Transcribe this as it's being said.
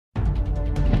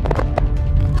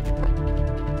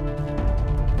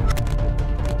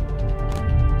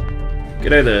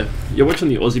G'day there, you're watching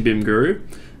the Aussie BIM Guru,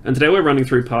 and today we're running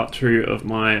through part 2 of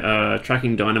my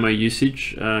Tracking Dynamo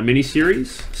Usage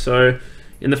mini-series. So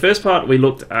in the first part we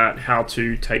looked at how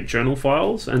to take journal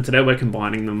files, and today we're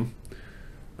combining them.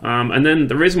 And then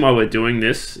the reason why we're doing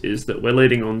this is that we're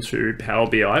leading on to Power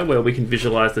BI, where we can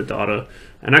visualize the data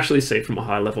and actually see from a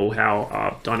high level how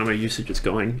our Dynamo usage is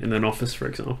going in an office, for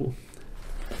example.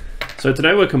 So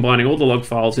today we're combining all the log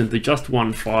files into just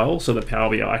one file so that Power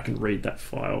BI can read that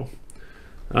file.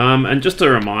 And just a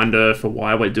reminder for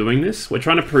why we're doing this, we're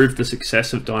trying to prove the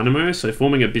success of Dynamo, so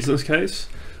forming a business case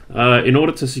in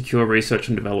order to secure research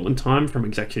and development time from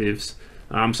executives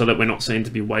so that we're not seen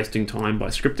to be wasting time by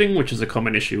scripting, which is a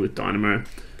common issue with Dynamo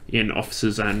in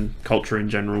offices and culture in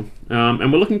general.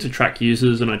 And we're looking to track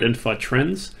users and identify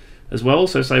trends as well,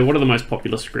 so say what are the most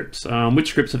popular scripts,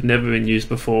 which scripts have never been used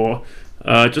before,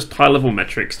 just high-level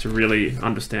metrics to really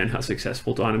understand how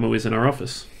successful Dynamo is in our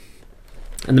office.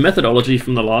 And the methodology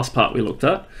from the last part we looked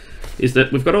at is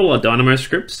that we've got all our Dynamo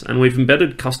scripts and we've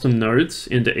embedded custom nodes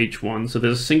into each one. So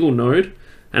there's a single node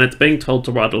and it's being told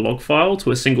to write a log file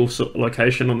to a single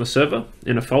location on the server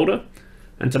in a folder.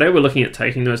 And today we're looking at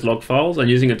taking those log files and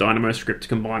using a Dynamo script to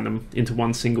combine them into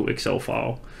one single Excel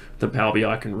file that Power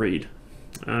BI can read.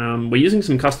 We're using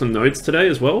some custom nodes today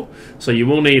as well. So you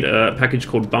will need a package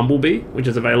called Bumblebee, which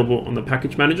is available on the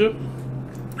package manager.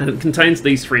 And it contains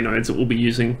these 3 nodes that we'll be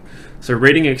using. So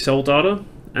reading Excel data,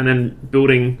 and then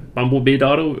building Bumblebee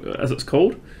data, as it's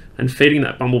called, and feeding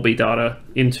that Bumblebee data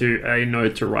into a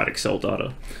node to write Excel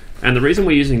data. And the reason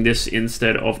we're using this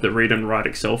instead of the read and write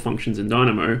Excel functions in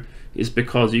Dynamo is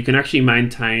because you can actually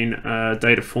maintain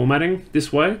data formatting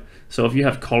this way. So if you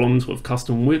have columns with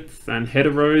custom width and header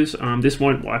rows, this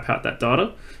won't wipe out that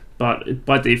data, but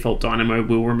by default Dynamo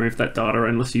will remove that data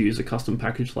unless you use a custom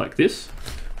package like this.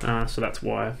 So that's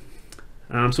why.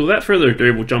 So without further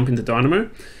ado, we'll jump into Dynamo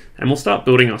and we'll start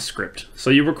building our script. So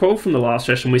you recall from the last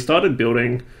session, we started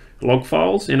building log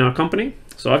files in our company.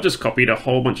 So I've just copied a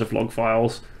whole bunch of log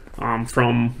files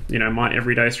from my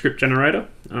everyday script generator.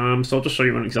 So I'll just show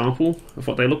you an example of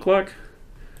what they look like.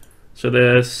 So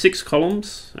there's 6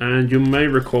 columns and you may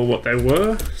recall what they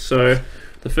were. So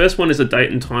the first one is a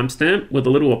date and timestamp with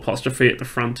a little apostrophe at the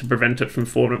front to prevent it from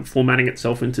formatting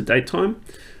itself into date time.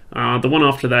 The one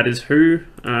after that is who,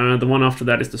 the one after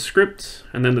that is the script,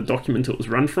 and then the document it was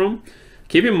run from.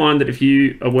 Keep in mind that if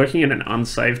you are working in an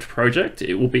unsaved project,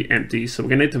 it will be empty, so we're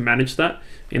going to need to manage that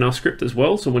in our script as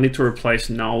well. So we need to replace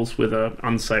nulls with an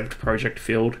unsaved project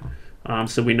field,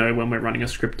 so we know when we're running a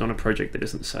script on a project that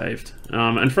isn't saved.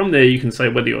 And from there you can say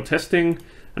whether you're testing,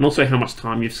 and also how much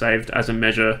time you've saved as a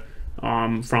measure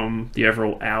from the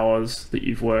overall hours that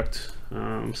you've worked.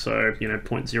 So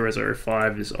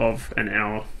 0.005 is of an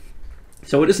hour.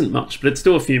 So it isn't much, but it's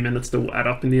still a few minutes that will add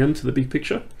up in the end to the big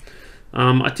picture.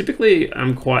 I typically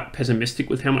am quite pessimistic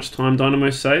with how much time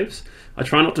Dynamo saves. I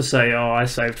try not to say, oh, I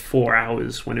saved 4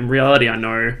 hours, when in reality I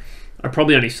know I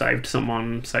probably only saved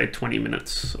someone, say, 20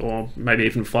 minutes, or maybe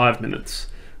even 5 minutes.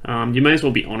 You may as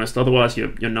well be honest, otherwise your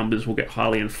numbers will get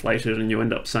highly inflated and you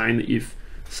end up saying that you've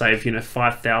saved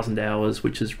 5,000 hours,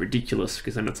 which is ridiculous,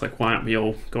 because then it's like, why aren't we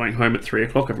all going home at 3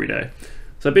 o'clock every day?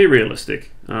 So be realistic.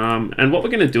 And what we're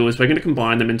going to do is we're going to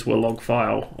combine them into a log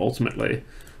file, ultimately.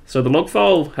 So the log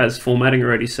file has formatting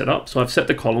already set up. So I've set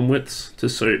the column widths to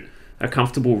suit a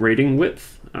comfortable reading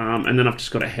width. And then I've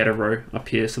just got a header row up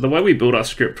here. So the way we build our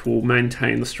script will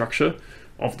maintain the structure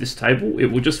of this table. It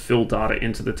will just fill data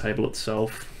into the table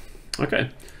itself.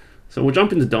 Okay, so we'll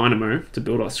jump into Dynamo to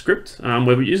build our script.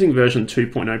 We're using version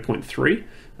 2.0.3.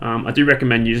 I do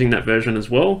recommend using that version as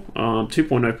well.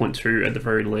 2.0.2 at the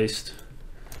very least.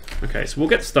 Okay, so we'll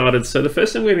get started. So the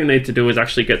first thing we're going to need to do is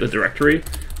actually get the directory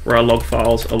where our log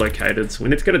files are located. So we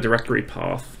need to get a directory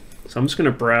path. So I'm just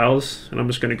going to browse and I'm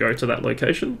just going to go to that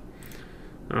location.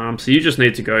 So you just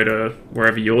need to go to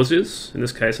wherever yours is. In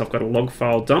this case, I've got a log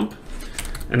file dump.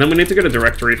 And then we need to get a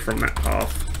directory from that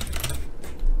path.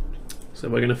 So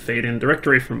we're going to feed in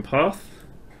directory from path.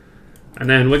 And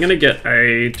then we're going to get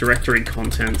a directory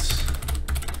contents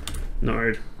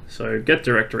node. So get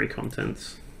directory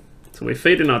contents. So we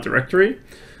feed in our directory,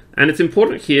 and it's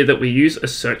important here that we use a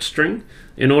search string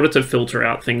in order to filter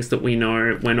out things that we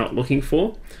know we're not looking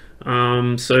for.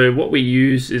 So what we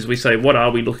use is we say, what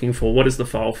are we looking for? What is the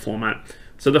file format?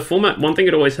 So the format, one thing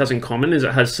it always has in common is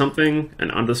it has something, an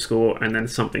underscore, and then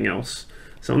something else.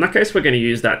 So in that case, we're going to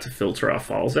use that to filter our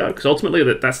files out, because ultimately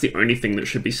that's the only thing that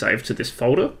should be saved to this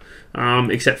folder,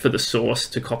 except for the source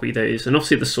to copy these. And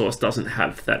obviously the source doesn't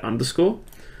have that underscore.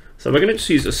 So we're going to just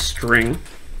use a string.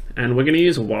 And we're going to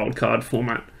use a wildcard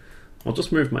format. I'll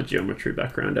just move my geometry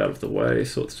background out of the way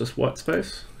so it's just white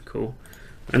space. Cool.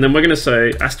 And then we're going to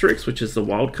say asterisk, which is the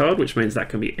wildcard, which means that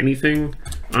can be anything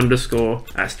underscore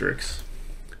asterisk.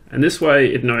 And this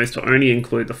way it knows to only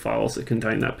include the files that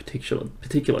contain that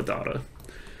particular data.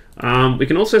 We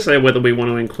can also say whether we want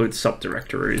to include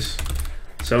subdirectories.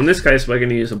 So in this case, we're going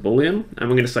to use a Boolean, and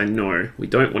we're going to say no, we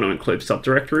don't want to include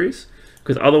subdirectories,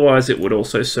 because otherwise it would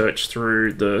also search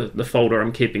through the folder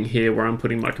I'm keeping here where I'm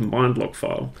putting my combined log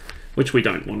file, which we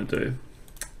don't want to do.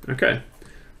 Okay,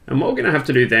 and what we're going to have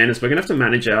to do then is we're going to have to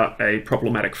manage out a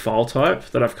problematic file type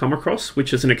that I've come across,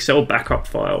 which is an Excel backup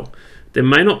file. There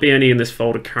may not be any in this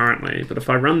folder currently, but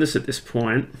if I run this at this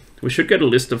point, we should get a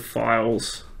list of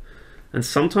files. And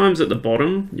sometimes at the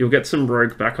bottom, you'll get some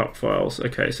rogue backup files.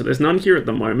 Okay, so there's none here at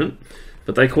the moment,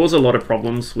 but they cause a lot of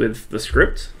problems with the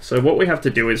script. So what we have to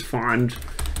do is find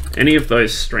any of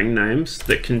those string names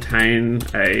that contain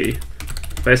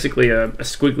basically a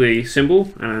squiggly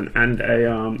symbol and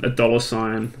a dollar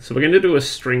sign. So we're going to do a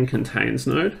string contains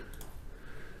node.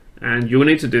 And you'll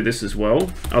need to do this as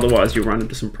well, otherwise you'll run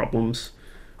into some problems.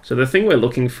 So the thing we're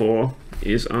looking for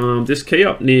is this key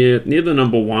up near the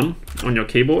number 1 on your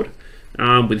keyboard.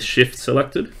 With shift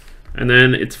selected, and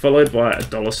then it's followed by a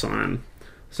dollar sign.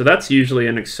 So that's usually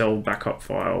an Excel backup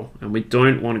file, and we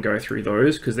don't want to go through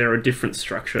those because they're a different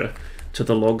structure to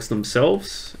the logs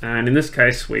themselves. And in this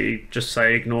case, we just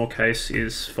say ignore case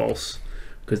is false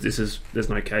because there's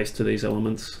no case to these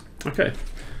elements. Okay,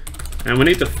 and we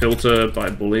need to filter by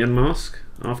Boolean mask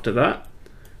after that,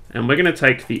 and we're going to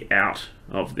take the out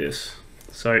of this.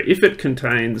 So if it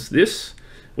contains this,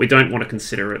 we don't want to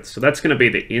consider it. So that's going to be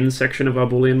the in section of our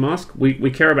Boolean mask. We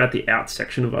care about the out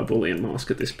section of our Boolean mask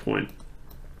at this point.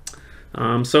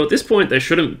 So at this point, there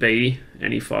shouldn't be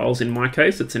any files. In my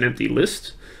case, it's an empty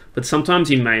list, but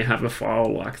sometimes you may have a file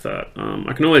like that.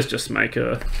 I can always just make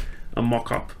a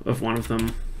mock-up of one of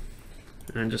them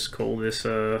and just call this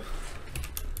like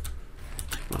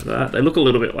that. They look a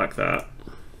little bit like that.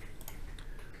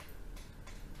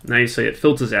 Now you see it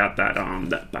filters out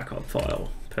that backup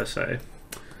file per se.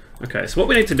 Okay, so what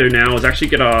we need to do now is actually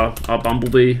get our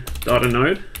Bumblebee data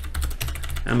node,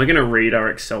 and we're going to read our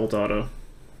Excel data.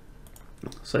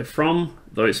 So from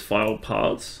those file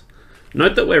paths,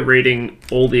 note that we're reading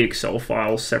all the Excel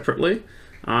files separately.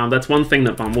 That's one thing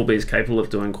that Bumblebee is capable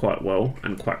of doing quite well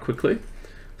and quite quickly.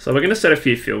 So we're going to set a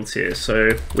few fields here.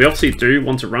 So we obviously do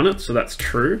want to run it, so that's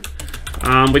true.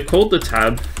 We've called the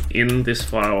tab in this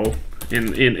file,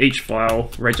 in each file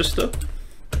register.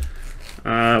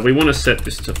 We want to set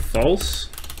this to false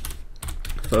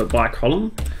for by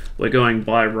column. We're going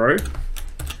by row,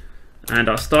 and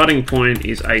our starting point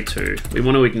is A2. We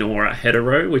want to ignore our header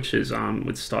row, which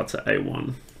starts at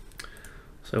A1.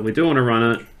 So we do want to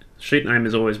run it. Sheet name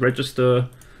is always register,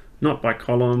 not by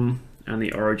column, and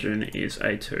the origin is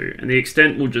A2, and the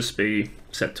extent will just be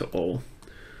set to all.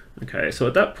 Okay, so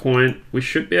at that point we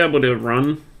should be able to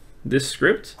run this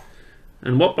script.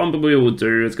 And what Bumblebee will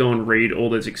do is go and read all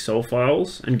those Excel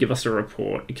files and give us a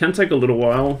report. It can take a little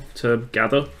while to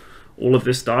gather all of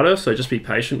this data, so just be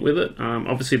patient with it.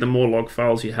 Obviously, the more log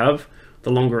files you have,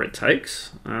 the longer it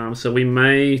takes. So we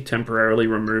may temporarily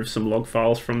remove some log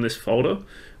files from this folder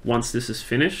once this is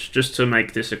finished, just to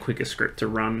make this a quicker script to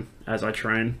run as I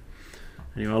train.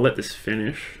 Anyway, I'll let this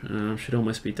finish. Should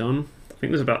almost be done. I think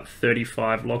there's about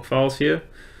 35 log files here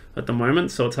at the moment,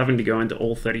 so it's having to go into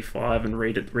all 35 and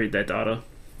read their data.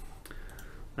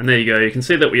 And there you go, you can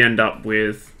see that we end up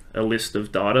with a list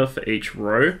of data for each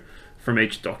row from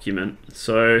each document.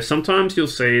 So sometimes you'll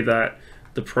see that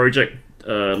the project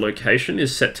location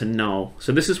is set to null.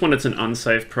 So this is when it's an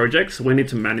unsafe project, so we need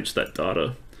to manage that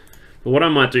data. But what I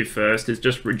might do first is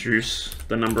just reduce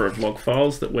the number of log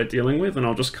files that we're dealing with, and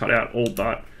I'll just cut out all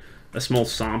but a small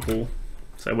sample.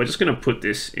 So we're just going to put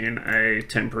this in a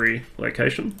temporary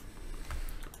location.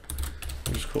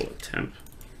 We'll just call it temp.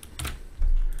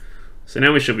 So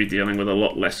now we should be dealing with a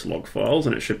lot less log files,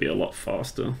 and it should be a lot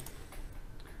faster.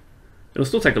 It'll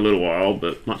still take a little while,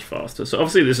 but much faster. So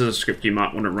obviously this is a script you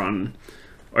might want to run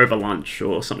over lunch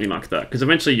or something like that, because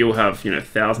eventually you'll have,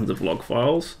 thousands of log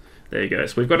files. There you go.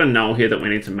 So we've got a null here that we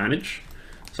need to manage.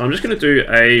 So I'm just going to do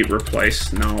a replace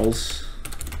nulls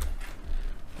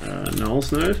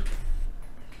node.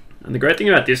 And the great thing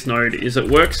about this node is it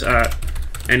works at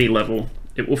any level.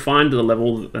 It will find the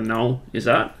level that the null is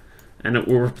at, and it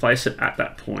will replace it at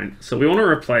that point. So we want to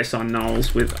replace our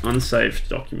nulls with unsaved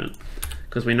document,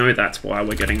 because we know that's why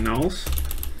we're getting nulls.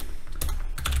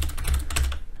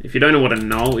 If you don't know what a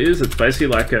null is, it's basically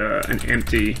like an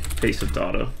empty piece of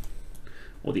data,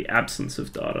 or the absence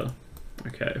of data.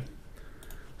 Okay.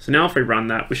 So now if we run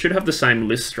that, we should have the same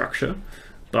list structure,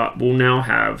 but we'll now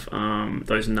have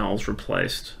those nulls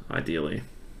replaced, ideally.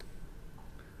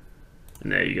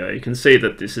 And there you go. You can see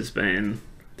that this has been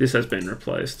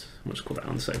replaced. I'll just call that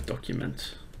unsaved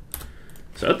document.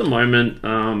 So at the moment,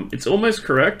 it's almost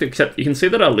correct, except you can see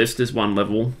that our list is one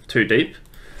level too deep.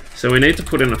 So we need to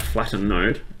put in a flatten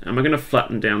node, and we're going to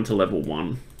flatten down to level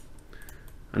 1.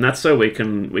 And that's so we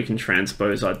can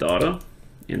transpose our data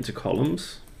into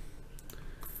columns.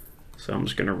 So I'm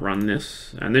just going to run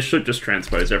this, and this should just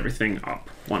transpose everything up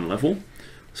one level.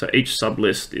 So each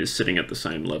sublist is sitting at the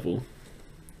same level.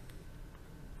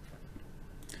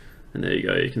 And there you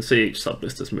go, you can see each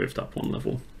sublist has moved up one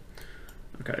level.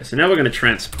 Okay, so now we're going to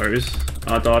transpose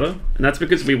our data, and that's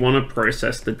because we want to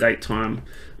process the date time.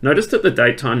 Notice that the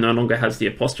date time no longer has the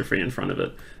apostrophe in front of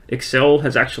it. Excel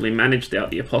has actually managed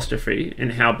out the apostrophe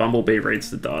in how Bumblebee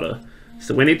reads the data.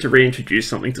 So we need to reintroduce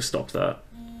something to stop that.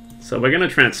 So we're going to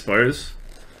transpose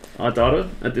our data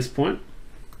at this point,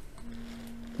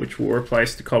 which will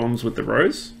replace the columns with the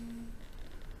rows.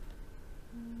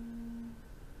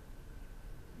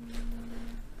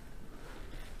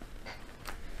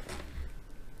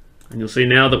 And you'll see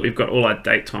now that we've got all our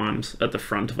date times at the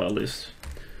front of our list.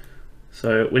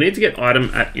 So we need to get item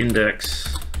at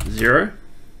index 0.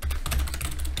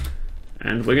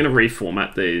 And we're going to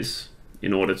reformat these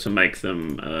in order to make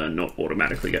them not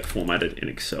automatically get formatted in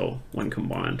Excel when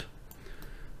combined.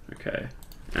 Okay,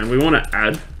 and we want to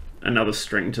add another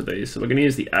string to these. So we're going to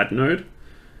use the add node.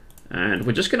 And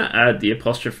we're just going to add the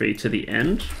apostrophe to the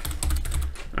end.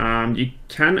 You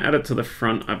can add it to the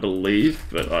front, I believe,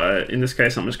 but in this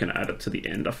case, I'm just going to add it to the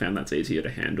end. I found that's easier to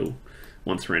handle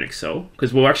once we're in Excel,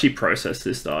 because we'll actually process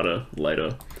this data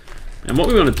later. And what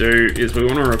we want to do is we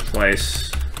want to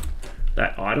replace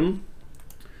that item.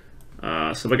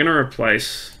 So we're going to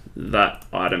replace that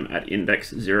item at index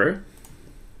 0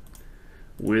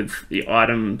 with the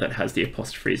item that has the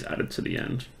apostrophes added to the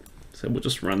end. So we'll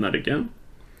just run that again.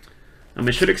 And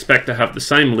we should expect to have the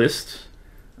same list,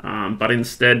 but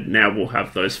instead now we'll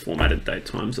have those formatted date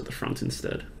times at the front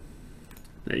instead.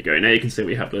 There you go. Now you can see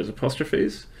we have those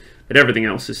apostrophes, but everything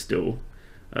else is still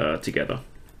together.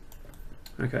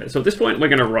 Okay, so at this point we're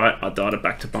going to write our data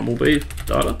back to Bumblebee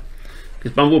data,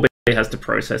 because Bumblebee has to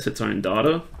process its own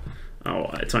data,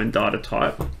 or its own data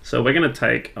type. So we're going to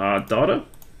take our data.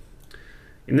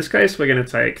 In this case, we're going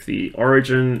to take the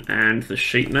origin and the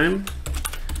sheet name.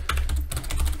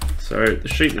 So the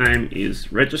sheet name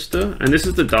is register, and this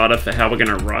is the data for how we're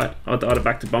going to write our data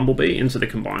back to Bumblebee into the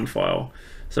combined file.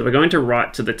 So we're going to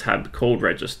write to the tab called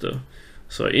register.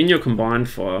 So in your combined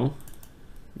file,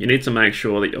 you need to make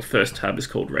sure that your first tab is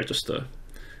called register,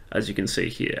 as you can see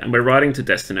here. And we're writing to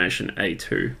destination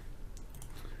A2.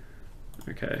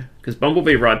 Okay, because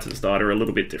Bumblebee writes its data a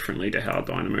little bit differently to how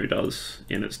Dynamo does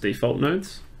in its default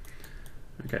nodes.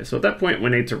 Okay, so at that point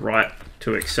we need to write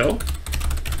to Excel,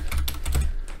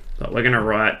 but we're going to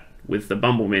write with the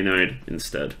Bumblebee node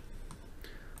instead.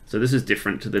 So this is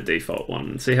different to the default one.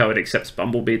 And see how it accepts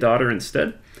Bumblebee data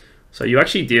instead? So you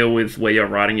actually deal with where you're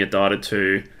writing your data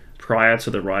to prior to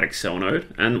the write Excel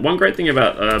node. And one great thing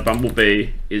about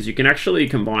Bumblebee is you can actually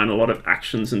combine a lot of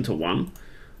actions into one.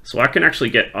 So I can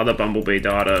actually get other Bumblebee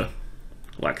data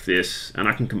like this, and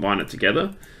I can combine it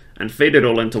together and feed it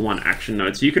all into one action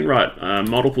node. So you can write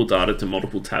multiple data to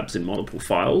multiple tabs in multiple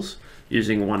files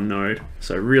using one node.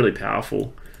 So really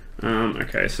powerful.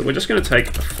 Okay, so we're just going to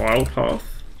take a file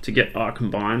path to get our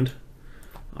combined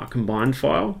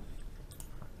file.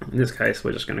 In this case,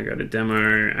 we're just going to go to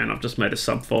demo, and I've just made a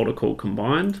subfolder called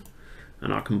combined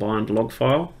and our combined log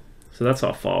file. So that's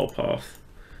our file path.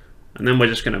 And then we're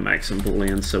just going to make some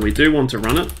Booleans. So we do want to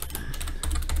run it.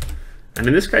 And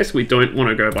in this case, we don't want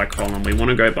to go by column. We want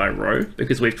to go by row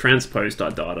because we've transposed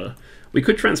our data. We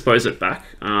could transpose it back,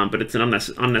 but it's an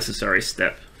unnecessary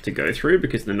step to go through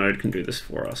because the node can do this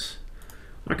for us.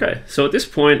 Okay, so at this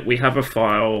point, we have a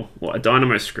file, or a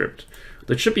Dynamo script,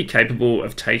 that should be capable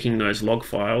of taking those log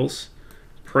files,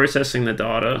 processing the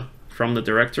data from the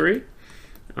directory,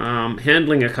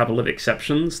 handling a couple of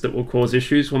exceptions that will cause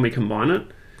issues when we combine it,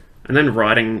 and then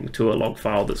writing to a log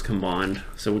file that's combined.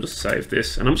 So we'll just save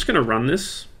this, and I'm just going to run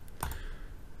this,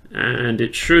 and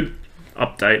it should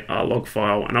update our log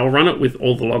file, and I'll run it with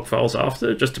all the log files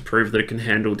after, just to prove that it can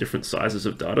handle different sizes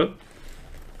of data.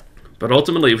 But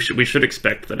ultimately, we should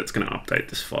expect that it's going to update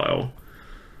this file.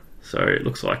 So it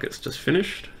looks like it's just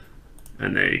finished,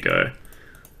 and there you go.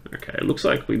 Okay, it looks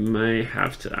like we may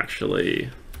have to actually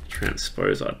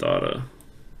transpose our data.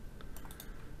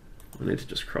 I need to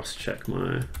just cross-check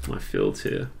my fields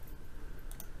here.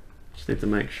 Just need to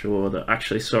make sure that,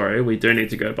 actually, sorry, we do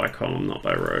need to go by column, not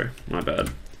by row. My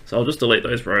bad. So I'll just delete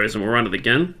those rows and we'll run it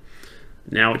again.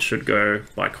 Now it should go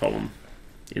by column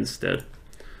instead.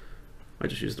 I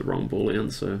just used the wrong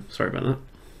Boolean, so sorry about that.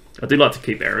 I do like to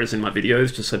keep errors in my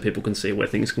videos just so people can see where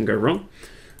things can go wrong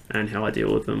and how I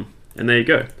deal with them. And there you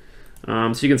go.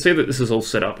 So you can see that this is all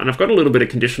set up, and I've got a little bit of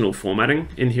conditional formatting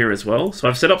in here as well. So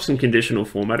I've set up some conditional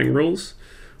formatting rules.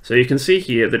 So you can see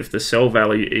here that if the cell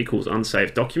value equals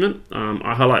unsaved document,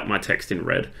 I highlight my text in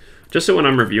red, just so when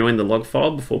I'm reviewing the log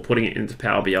file before putting it into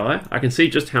Power BI, I can see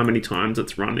just how many times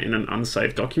it's run in an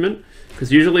unsaved document,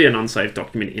 because usually an unsaved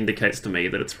document indicates to me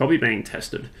that it's probably being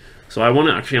tested. So I want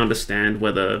to actually understand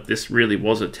whether this really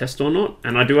was a test or not,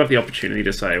 and I do have the opportunity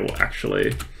to say, well,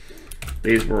 actually,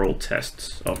 these were all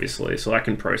tests, obviously, so I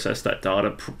can process that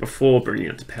data before bringing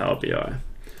it to Power BI.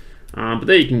 But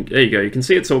there you go. You can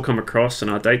see it's all come across,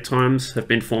 and our date times have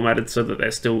been formatted so that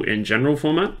they're still in general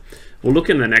format. We'll look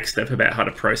in the next step about how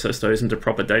to process those into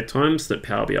proper date times that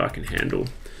Power BI can handle.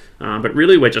 But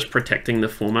really, we're just protecting the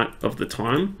format of the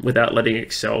time without letting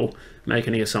Excel make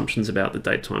any assumptions about the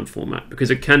date time format, because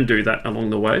it can do that along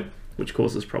the way, which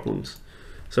causes problems.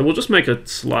 So we'll just make a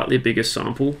slightly bigger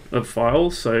sample of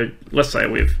files. So let's say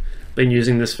we've been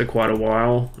using this for quite a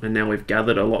while, and now we've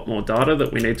gathered a lot more data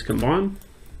that we need to combine.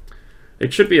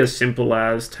 It should be as simple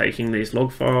as taking these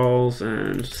log files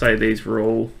and say these were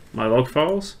all my log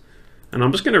files. And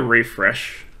I'm just going to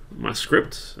refresh my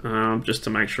script just to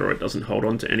make sure it doesn't hold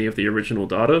on to any of the original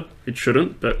data. It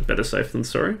shouldn't, but better safe than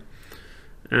sorry.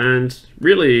 And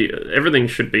really, everything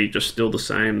should be just still the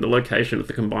same. The location of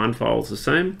the combined file is the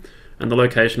same, and the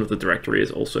location of the directory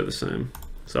is also the same.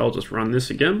 So I'll just run this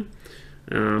again.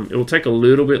 It will take a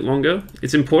little bit longer.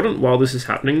 It's important while this is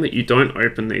happening that you don't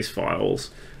open these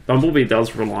files. Bumblebee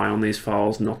does rely on these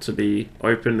files not to be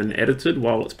opened and edited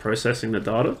while it's processing the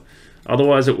data.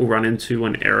 Otherwise, it will run into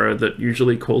an error that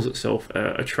usually calls itself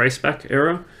a traceback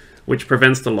error, which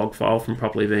prevents the log file from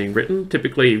properly being written.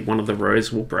 Typically, one of the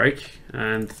rows will break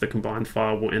and the combined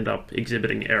file will end up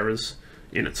exhibiting errors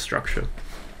in its structure.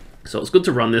 So it's good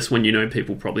to run this when you know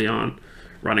people probably aren't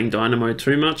running Dynamo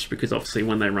too much, because obviously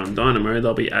when they run Dynamo,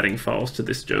 they'll be adding files to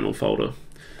this journal folder.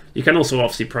 You can also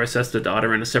obviously process the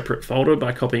data in a separate folder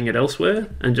by copying it elsewhere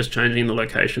and just changing the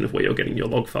location of where you're getting your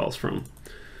log files from.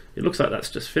 It looks like that's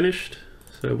just finished,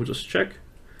 so we'll just check.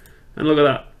 And look at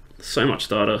that, so much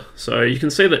data. So you can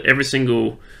see that every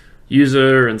single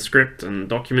user and script and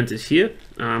document is here.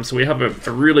 So we have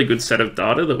a really good set of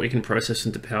data that we can process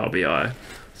into Power BI.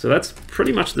 So that's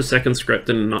pretty much the second script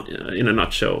in a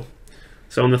nutshell.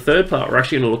 So on the third part, we're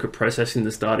actually going to look at processing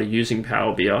this data using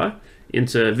Power BI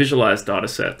into visualized data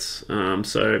sets.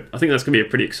 So I think that's going to be a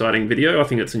pretty exciting video. I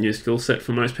think it's a new skill set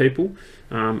for most people.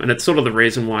 And it's sort of the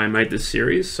reason why I made this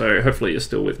series. So hopefully you're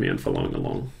still with me and following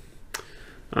along.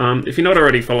 If you're not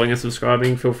already following and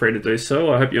subscribing, feel free to do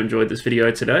so. I hope you enjoyed this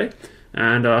video today.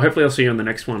 And hopefully I'll see you on the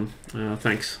next one.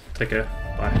 Thanks. Take care.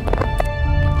 Bye.